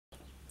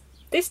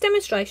this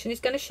demonstration is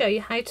going to show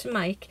you how to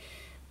make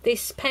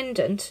this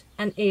pendant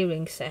and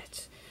earring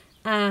set.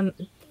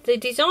 The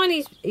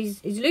design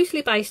is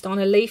loosely based on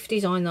a leaf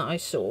design that I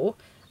saw,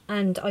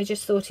 and I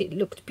just thought it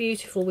looked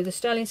beautiful with the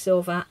sterling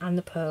silver and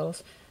the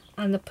pearls.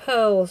 And the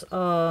pearls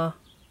are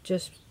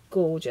just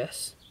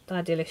gorgeous.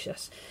 They're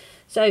delicious.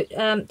 So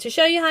to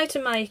show you how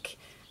to make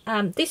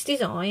this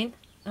design,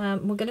 we're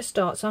going to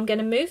start. So I'm going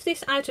to move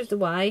this out of the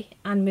way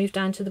and move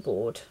down to the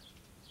board.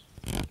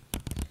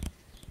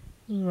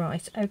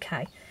 Right,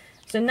 okay.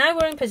 So now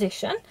we're in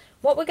position.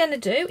 What we're going to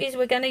do is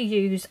we're going to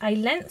use a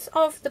length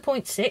of the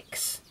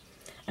 0.6,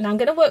 and I'm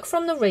going to work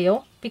from the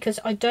reel because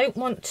I don't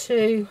want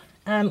to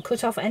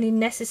cut off any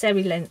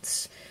unnecessary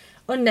lengths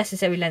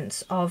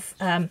of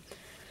the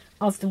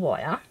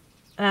wire.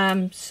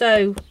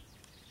 So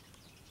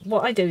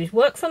what I do is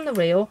work from the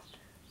reel,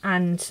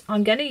 and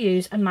I'm going to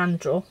use a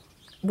mandrel,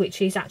 which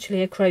is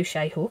actually a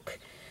crochet hook.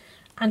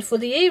 And for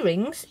the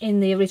earrings in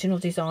the original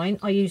design,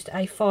 I used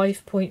a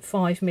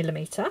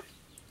 5.5mm.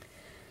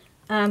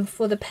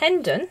 For the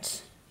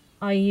pendant,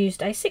 I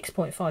used a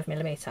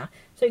 6.5mm.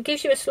 So it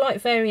gives you a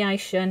slight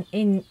variation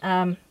in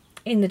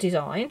the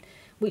design,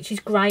 which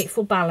is great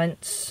for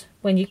balance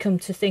when you come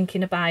to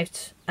thinking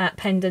about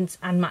pendants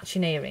and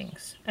matching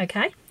earrings.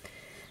 Okay,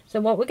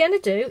 so what we're going to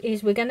do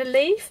is we're going to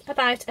leave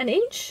about an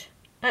inch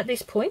at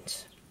this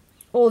point,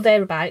 or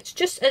thereabouts,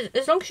 just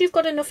as long as you've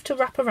got enough to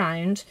wrap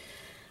around.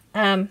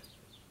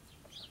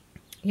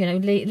 You know,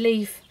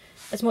 leave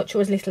as much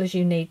or as little as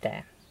you need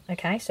there.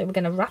 Okay, so we're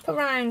going to wrap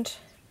around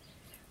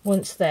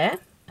once there,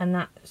 and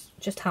that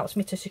just helps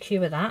me to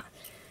secure that.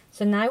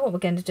 So now what we're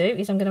going to do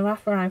is I'm going to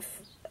wrap around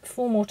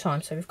 4 more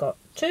times. So we've got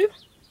 2,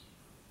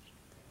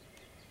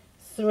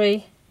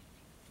 3,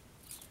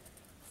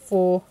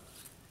 4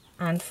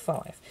 and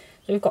 5.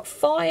 So we've got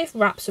 5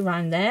 wraps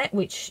around there,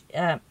 which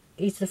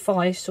is the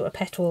 5 sort of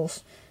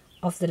petals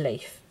of the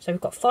leaf. So we've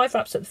got 5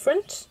 wraps at the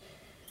front,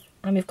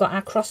 and we've got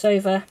our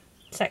crossover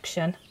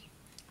section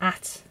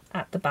at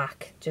the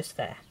back just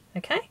there.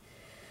 Okay,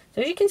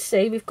 so as you can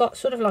see, we've got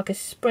sort of like a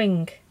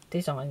spring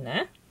design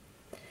there.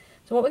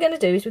 So what we're going to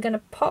do is we're going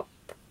to pop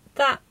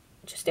that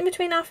just in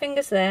between our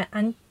fingers there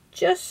and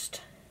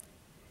just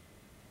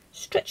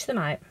stretch them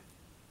out.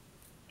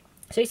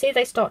 So you see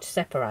they start to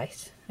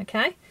separate.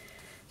 Okay,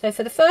 so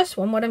for the first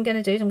one, what I'm going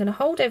to do is I'm going to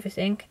hold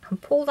everything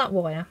and pull that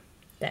wire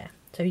there,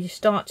 so you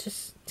start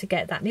to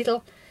get that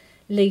little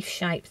leaf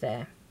shape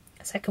there.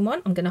 Second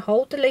one, I'm going to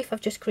hold the leaf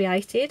I've just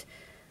created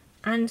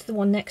and the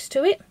one next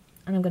to it,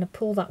 and I'm going to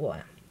pull that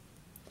wire.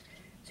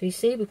 So you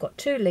see we've got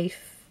 2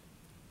 leaf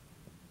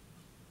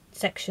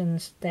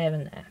sections there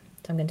and there.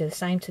 So I'm going to do the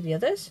same to the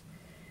others.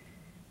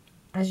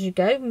 As you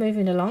go,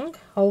 moving along,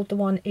 hold the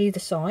one either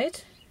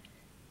side.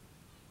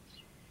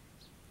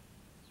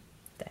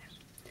 There.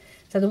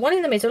 So the one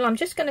in the middle, I'm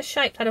just going to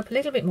shape that up a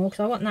little bit more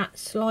because I want that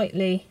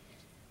slightly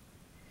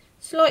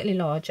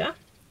larger.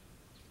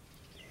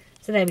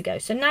 So there we go.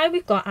 So now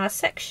we've got our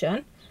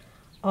section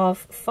of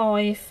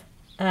 5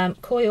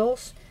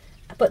 coils,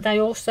 but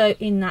they're also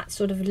in that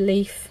sort of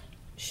leaf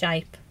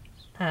shape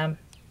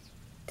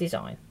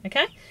design.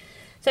 Okay,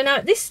 so now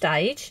at this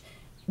stage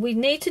we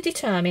need to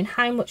determine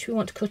how much we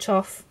want to cut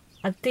off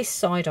at this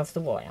side of the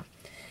wire.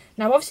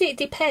 Now obviously it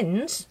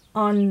depends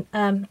on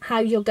how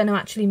you're going to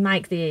actually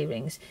make the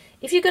earrings.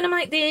 If you're going to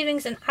make the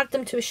earrings and add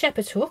them to a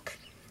shepherd hook,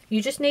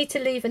 you just need to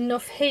leave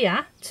enough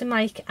here to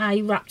make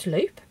a wrapped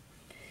loop.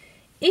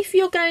 If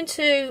you're going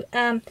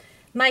to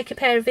make a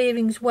pair of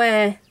earrings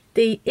where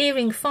the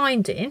earring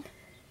finding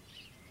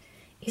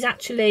is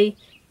actually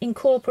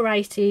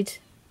incorporated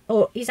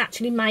or is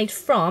actually made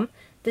from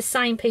the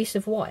same piece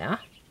of wire,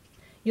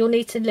 you'll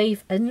need to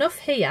leave enough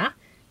here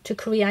to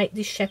create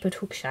this shepherd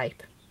hook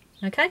shape.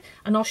 Okay,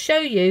 and I'll show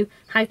you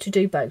how to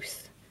do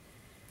both.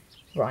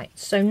 Right,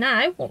 so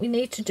now what we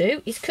need to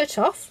do is cut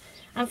off,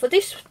 and for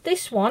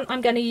this one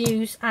I'm going to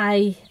use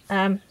a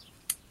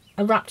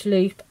wrapped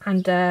loop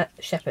and a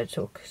shepherd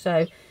hook.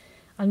 So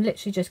I'm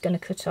literally just going to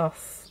cut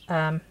off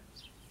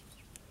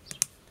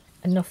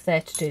enough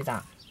there to do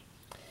that.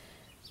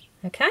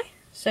 Okay,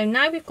 so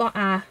now we've got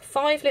our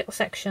 5 little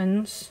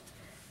sections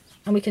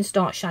and we can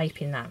start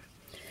shaping that.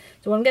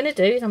 So what I'm going to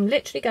do is I'm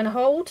literally going to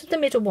hold the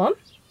middle one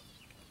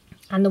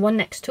and the one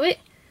next to it,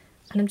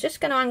 and I'm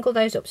just going to angle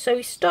those up so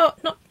we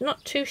start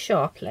not too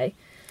sharply,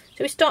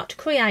 so we start to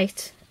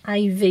create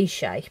a V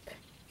shape.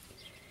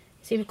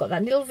 See, we've got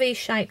that little V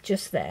shape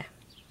just there.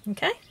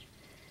 Okay,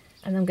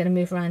 and I'm going to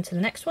move around to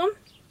the next one,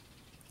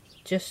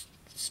 just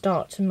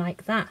start to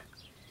make that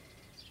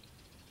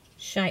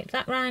shape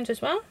that round as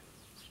well.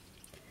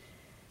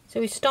 So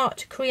we start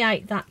to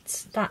create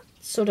that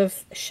sort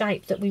of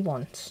shape that we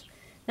want.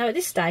 Now at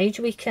this stage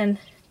we can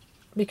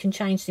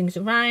change things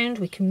around,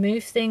 we can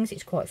move things,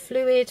 it's quite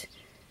fluid.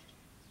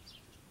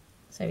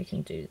 So we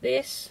can do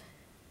this,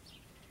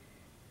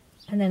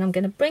 and then I'm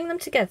going to bring them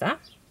together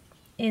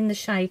in the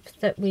shape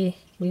that we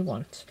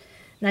want.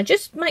 Now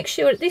just make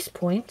sure at this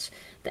point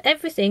that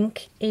everything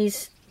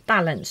is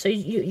balanced. So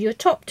your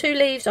top 2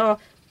 leaves are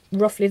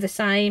roughly the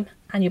same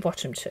and your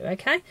bottom 2,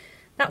 okay?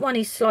 That one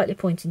is slightly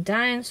pointing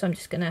down, so I'm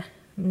just going to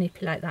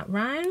manipulate that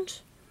round.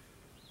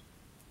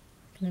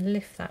 I'm going to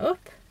lift that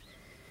up.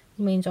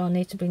 It means I'll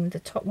need to bring the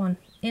top one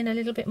in a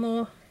little bit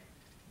more.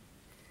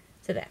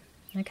 So there,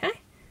 okay.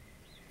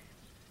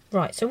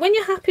 Right, so when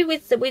you're happy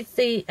with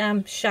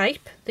the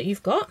shape that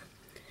you've got,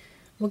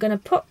 we're going to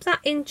pop that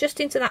in just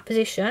into that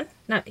position.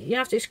 Now, you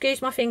have to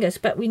excuse my fingers,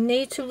 but we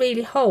need to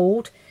really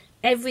hold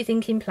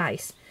everything in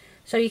place.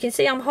 So you can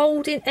see I'm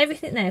holding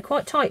everything there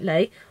quite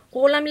tightly.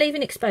 All I'm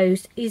leaving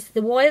exposed is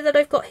the wire that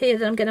I've got here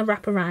that I'm going to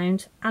wrap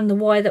around, and the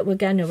wire that we're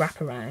going to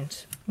wrap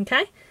around.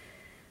 Okay,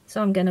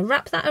 so I'm going to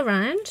wrap that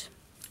around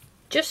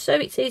just so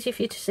it's easy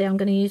for you to see. I'm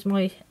going to use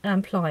my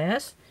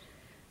pliers,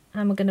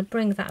 and we're going to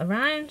bring that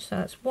around. So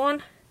that's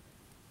 1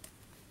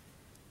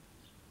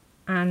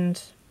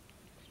 and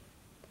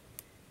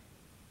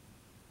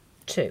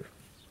 2.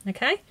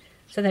 Okay,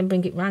 so then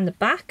bring it round the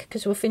back,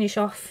 because we'll finish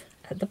off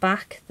at the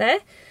back there.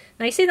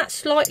 Now you see that's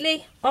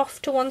slightly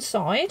off to one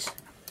side,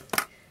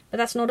 but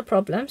that's not a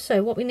problem.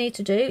 So what we need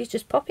to do is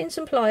just pop in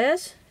some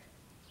pliers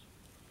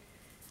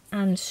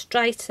and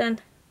straighten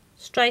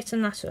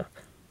that up.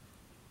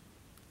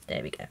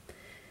 There we go.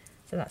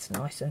 So that's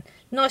nice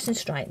and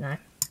straight now.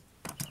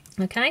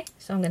 Okay,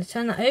 so I'm going to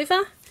turn that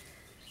over,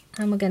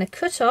 and we're going to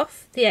cut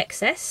off the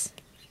excess,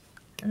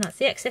 and that's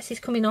the excess is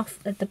coming off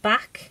at the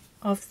back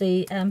of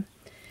the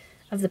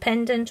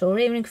pendant or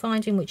earring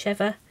finding,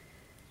 whichever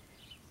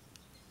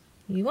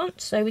you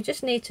want. So we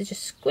just need to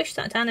just squish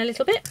that down a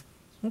little bit.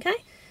 Okay,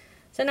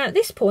 so now at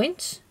this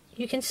point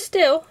you can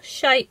still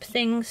shape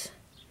things.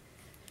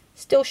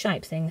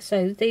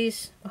 So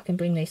these, I can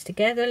bring these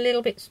together a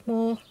little bit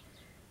more,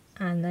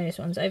 and those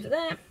ones over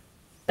there,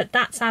 but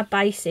that's our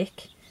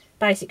basic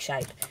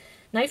shape.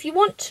 Now if you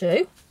want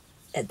to,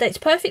 that's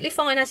perfectly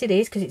fine as it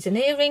is, because it's an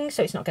earring,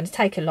 so it's not going to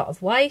take a lot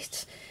of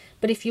weight.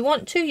 But if you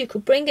want to, you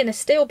could bring in a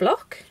steel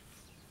block,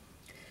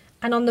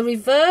 and on the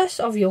reverse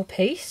of your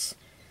piece,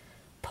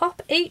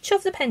 pop each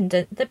of the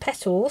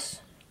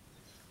petals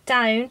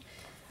down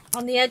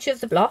on the edge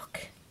of the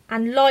block,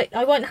 and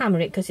I won't hammer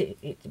it because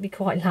it'd be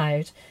quite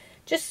loud.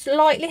 Just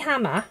lightly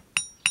hammer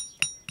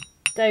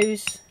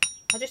those.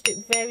 I'll just do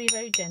it very,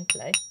 very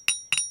gently,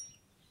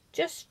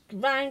 just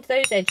round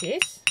those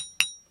edges,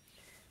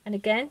 and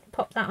again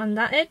pop that on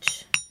that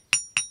edge,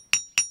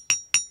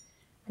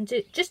 and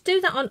just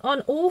do that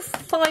on all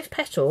 5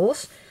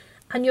 petals,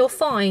 and you'll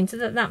find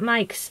that that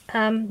makes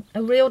a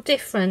real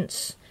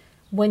difference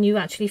when you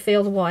actually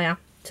feel the wire,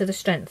 to the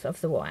strength of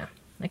the wire.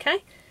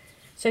 Okay,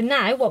 so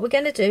now what we're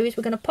going to do is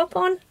we're going to pop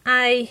on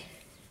a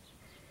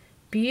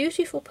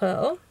beautiful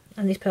pearl,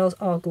 and these pearls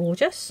are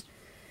gorgeous,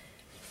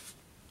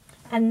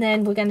 and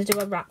then we're going to do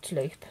a wrapped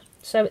loop.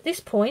 So at this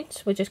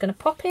point we're just going to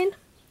pop in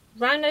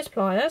round those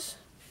pliers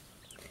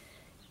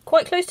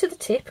quite close to the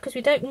tip, because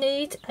we don't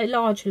need a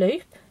large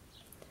loop,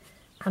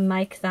 and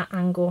make that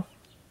angle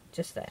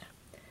just there.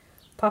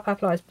 Pop our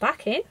pliers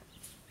back in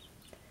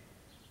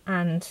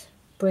and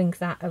bring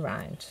that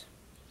around.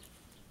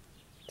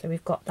 So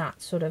we've got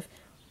that sort of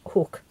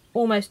hook,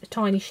 almost a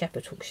tiny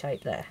shepherd hook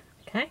shape there.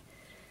 Okay,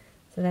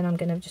 so then I'm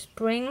going to just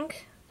bring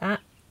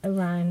that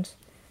around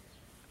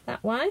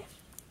that way,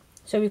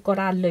 so we've got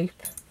our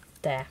loop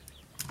there.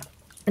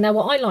 And now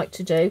what I like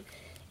to do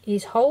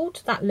is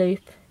hold that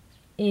loop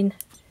in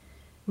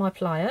my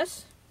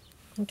pliers.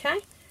 Okay,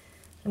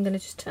 I'm going to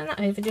just turn that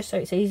over just so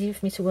it's easier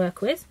for me to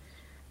work with,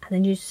 and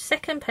then use a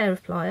second pair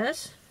of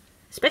pliers,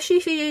 especially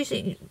if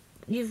you're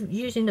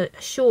using a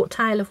short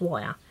tail of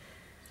wire.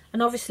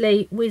 And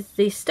obviously with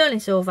the sterling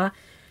silver,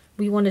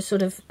 we want to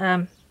sort of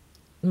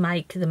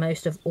make the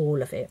most of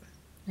all of it.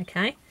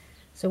 Okay,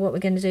 so what we're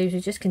going to do is we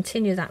just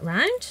continue that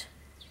round,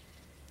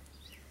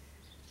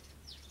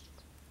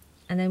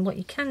 and then what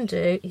you can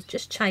do is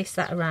just chase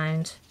that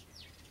around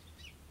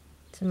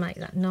to make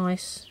that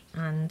nice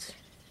and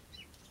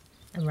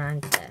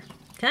around there.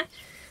 Okay,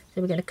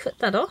 so we're going to cut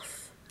that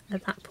off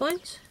at that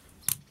point.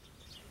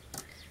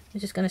 We're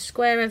just going to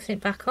square everything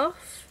back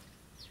off,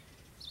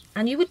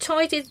 and you would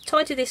tidy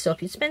this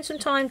up. You'd spend some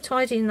time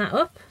tidying that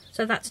up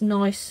so that's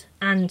nice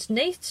and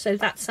neat. So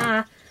that's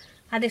our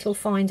little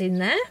find in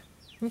there.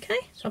 Okay,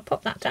 so I'll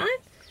pop that down.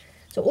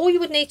 So all you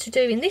would need to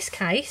do in this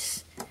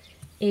case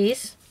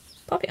is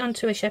pop it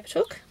onto a shepherd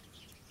hook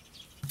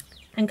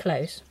and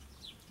close.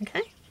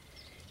 Okay,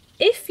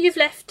 if you've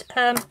left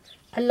a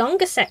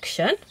longer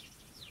section,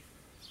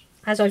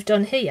 as I've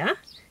done here,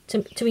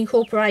 to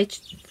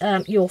incorporate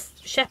your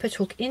shepherd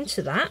hook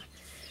into that,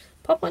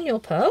 pop on your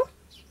pearl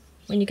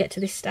when you get to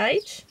this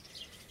stage,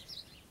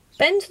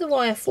 bend the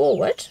wire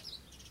forward,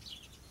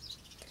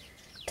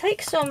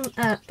 take some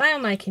bail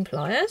making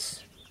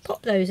pliers,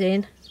 pop those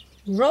in,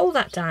 roll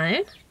that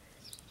down,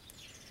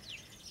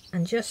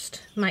 and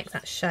just make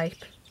that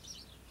shape.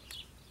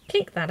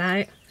 Kink that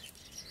out,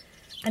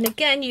 and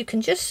again you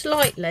can just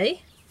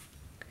slightly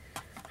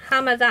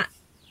hammer that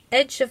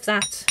edge of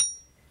that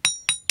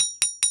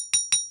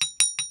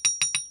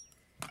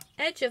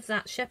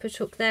shepherd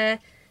hook there,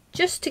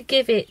 just to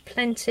give it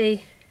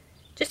plenty,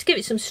 just to give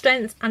it some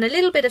strength and a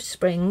little bit of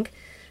spring,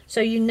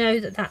 so you know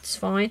that that's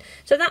fine.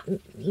 So that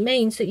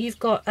means that you've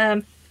got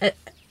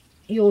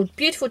your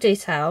beautiful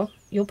detail,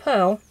 your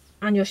pearl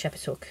and your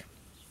shepherd's hook.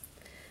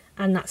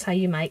 And that's how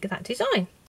you make that design.